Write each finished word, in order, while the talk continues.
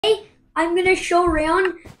Today, I'm gonna show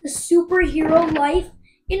Rayon the superhero life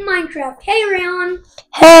in Minecraft. Hey, Rayon.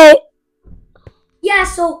 Hey, Yeah,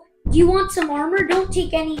 so do you want some armor? Don't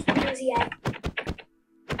take any things yet.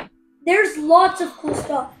 There's lots of cool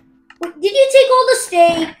stuff. Wait, did you take all the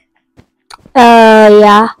steak?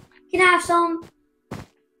 yeah. Can I have some?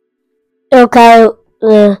 Okay,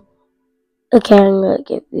 okay, I'm gonna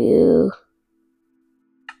give you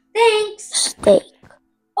Thanks. steak.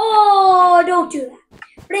 Oh, don't do that.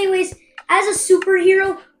 But anyways, as a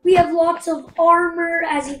superhero, we have lots of armor,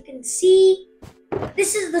 as you can see.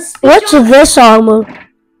 This is the speech What's armor. this armor?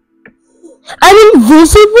 I'm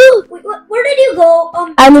invisible? Wait, where did you go?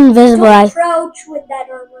 I'm invisible. Don't crouch with that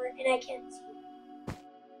armor, and I can't see you.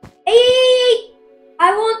 Hey!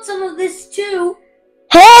 I want some of this too.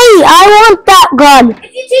 Hey, I want that gun.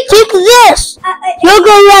 If you take Take this. You'll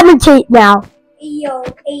go levitate now. Ayo.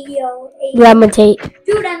 Levitate.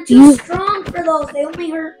 Dude, I'm too strong for those. They only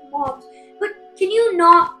hurt mobs. But can you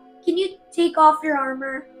take off your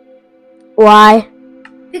armor? Why?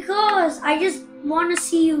 Because I just want to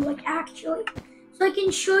see you, like, actually. So I can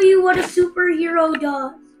show you what a superhero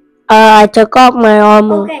does. I took off my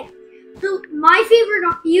armor. Okay. So my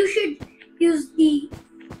favorite, you should use the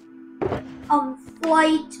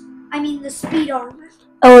the speed armor.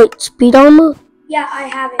 Oh wait, speed armor? Yeah, I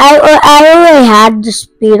have it. I already had the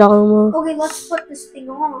speed armor. Okay, let's put this thing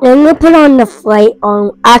on. I'm gonna put on the flight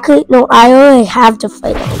armor. Actually, no, I already have the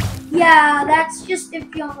flight armor. Yeah, that's just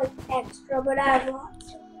if you want like extra, but I have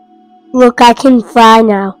lots. Look, I can fly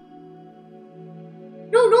now.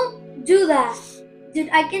 No, don't do that. Dude,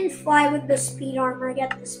 I can fly with the speed armor.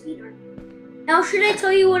 Get the speed armor. Now, should I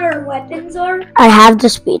tell you what our weapons are? I have the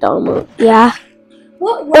speed armor. Yeah.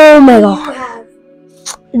 What Oh weapon my do God. you have?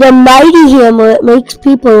 The mighty hammer, it makes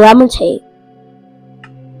people levitate.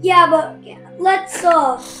 Yeah, but let's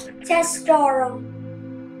test our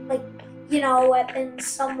weapons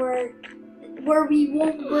somewhere where we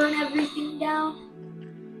won't burn everything down.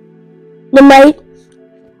 The might.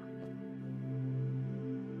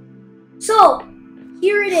 So,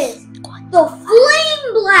 here it is. The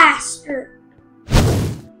Flame Blaster.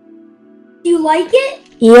 Do you like it?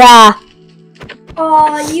 Yeah.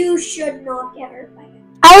 You should not get hurt by it.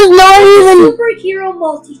 I was not even. Superhero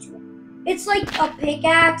multi-tool. It's like a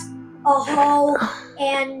pickaxe, a hoe,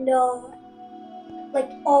 and like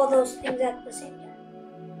all those things at the same time.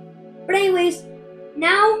 But anyways,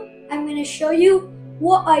 now I'm gonna show you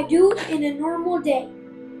what I do in a normal day.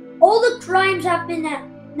 All the crimes happen at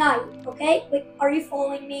night, okay? Wait, are you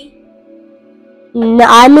following me? No,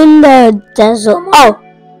 I'm in the desert. Come on. Oh,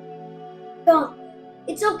 Don't.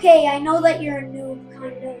 It's okay, I know that you're a noob,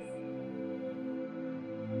 kind of.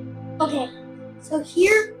 Okay, so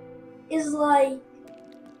here is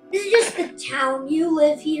this is just the town. You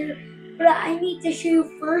live here, but I need to show you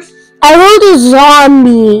first. I heard a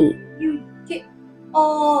zombie. You get,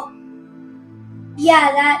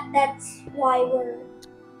 yeah, that's why we're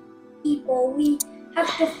people. We have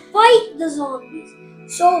to fight the zombies.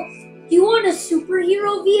 So, do you want a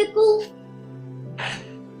superhero vehicle?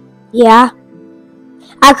 Yeah.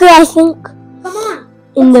 Actually, I think Come on.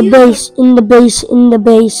 in the let's use base, in the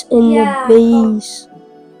base.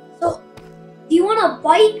 So, do you want a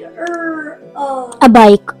bike or A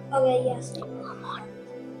bike. Okay, yes.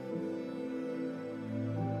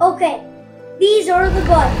 Okay, these are the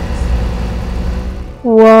buttons.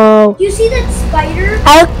 Whoa. You see that spider?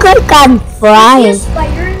 I think I'm You see a flying.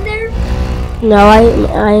 spider in there? No,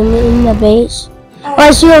 I'm in the base. Oh, Oh,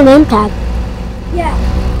 I see your name tag. yeah.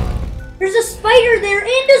 There's a spider there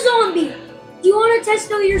and a zombie. Do you want to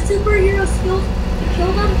test out your superhero skills to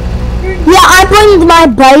kill them? Yeah, I put my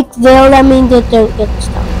bike there. That means they don't get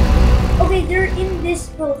stuck. Okay, they're in this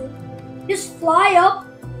building. Just fly up.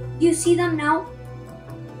 Do you see them now?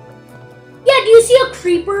 Yeah, do you see a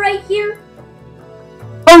creeper right here?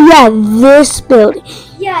 Oh yeah, this building.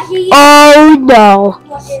 Yeah. Oh no.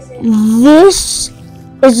 What is it? This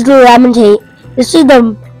is the levitate. This is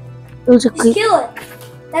the. There's a Just creep. kill it.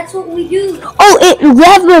 That's what we do. Oh, it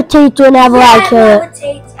levitates whenever I kill it.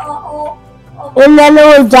 Levitates. And then it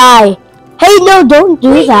will die. Hey, no, don't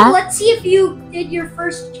do Wait, that. let's see if you did your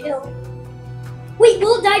first kill. Wait,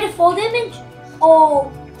 will it die to fall damage?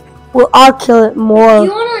 Oh. Well, I'll kill it Do more.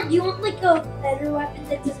 you want like a better weapon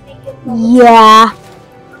that doesn't make it fall? Yeah.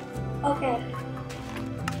 Okay.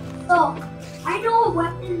 So, I know a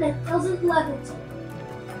weapon that doesn't levitate.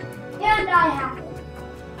 And I have it.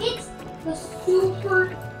 It's the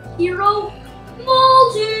superhero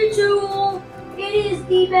multi-tool. It is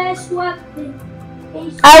the best weapon.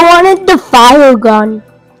 I wanted the fire gun.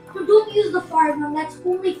 So don't use the fire gun. That's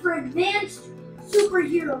only for advanced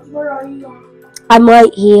superheroes. Where are you on? I'm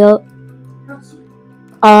right here. Don't see you.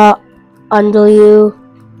 Under you.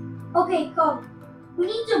 Okay, come. We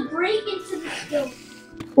need to break into the hill.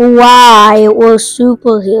 Why? We're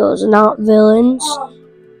superheroes, not villains.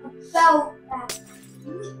 About that.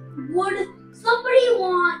 Would somebody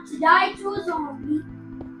want to die to a zombie?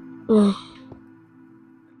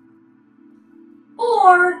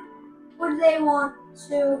 Or would they want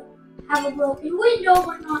to have a broken window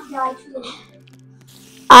but not die to the zombie?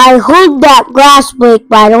 I heard that glass break,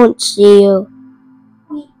 but I don't see you.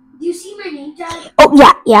 Wait, do you see my name tag? Oh,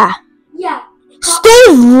 yeah. Yeah.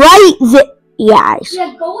 Stay right there. Yes.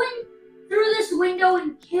 Yeah, go in through this window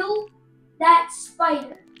and kill that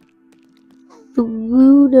spider.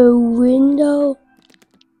 Through the window?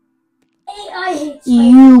 Hey, I hate spiders.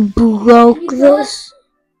 You broke this?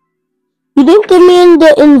 You didn't give me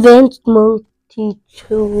the advanced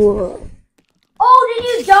multi-tool. Oh, did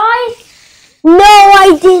you die? No,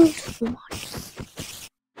 I didn't.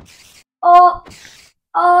 Well,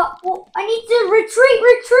 I need to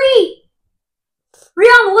retreat!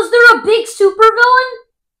 Rian, was there a big supervillain?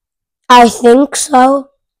 I think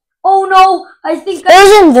so. Oh no, I think It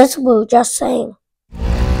was invisible, just saying.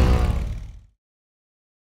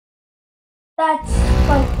 That's,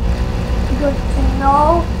 like, good to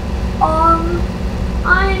know. I'm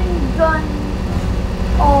gonna...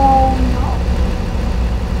 Oh no.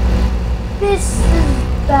 This is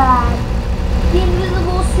bad. The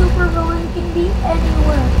invisible supervillain can be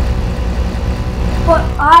anywhere. But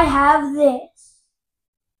I have this.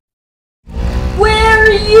 Where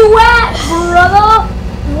are you at, brother?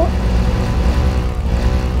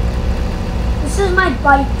 This is my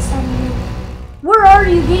bike sending. Where are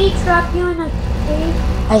you? Did he trap you in a cave?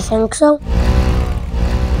 I think so.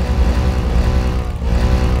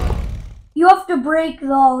 You have to break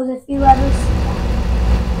those if you ever see that.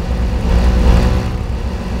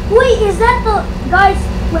 Wait, is that the guy's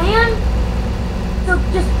plan? To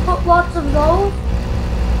just put lots of those?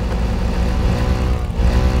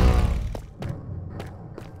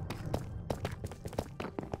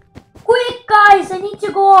 Quick, guys, I need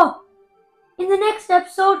to go up. In the next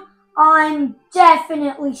episode, I'm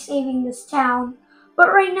definitely saving this town.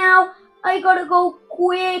 But right now, I gotta go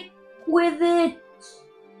quick with it.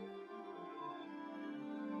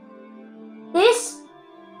 This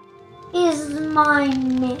is my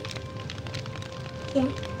main. Okay.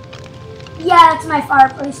 Yeah, that's my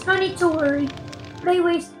fireplace. No need to worry. But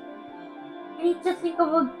anyways, I need to think of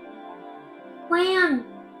a plan.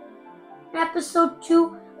 In episode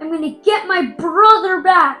 2, I'm gonna get my brother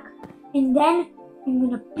back. And then I'm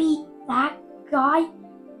gonna beat that guy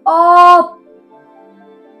up.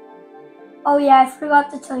 Oh yeah, I forgot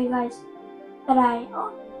to tell you guys that I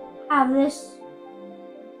have this.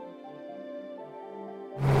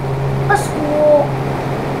 A school.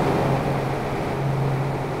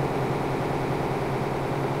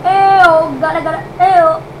 Ew, gotta,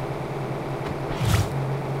 ew.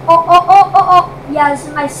 Oh. Yeah, this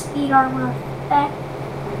is my speed armor. Okay.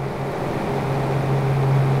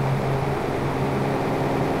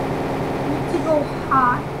 I need to go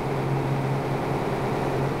high.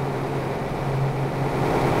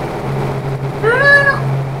 No.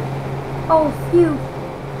 Oh, phew.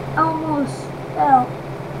 I almost fell.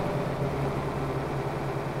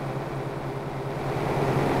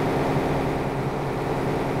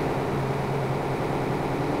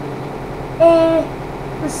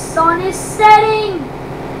 The sun is setting!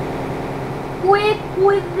 Quick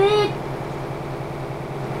with it!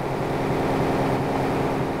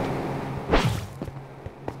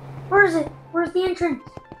 Where is it? Where's the entrance?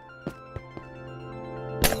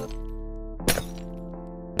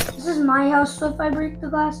 This is my house, so if I break the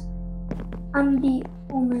glass, I'm the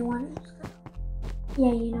only one who's gonna...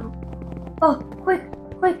 Yeah, you know. Oh, quick!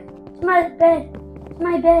 To my bed! To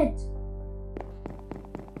my bed!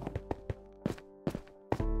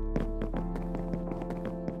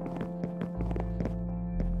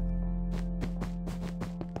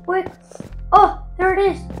 Quick! Oh, there it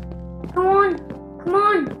is! Come on!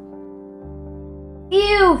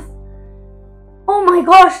 Ew! Oh my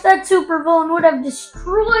gosh, that supervillain would have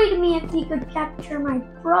destroyed me if he could capture my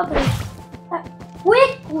brother that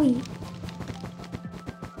quickly!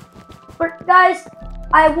 But guys,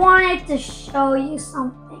 I wanted to show you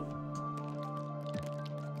something.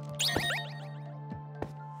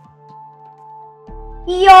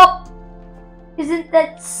 Yup! Isn't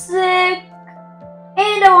that sick?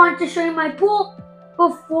 And I want to show you my pool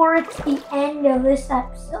before it's the end of this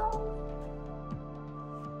episode.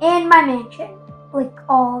 And my mansion. Like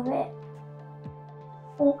all of it.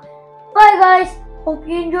 Well, bye guys. Hope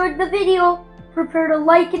you enjoyed the video. Prepare to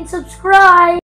like and subscribe.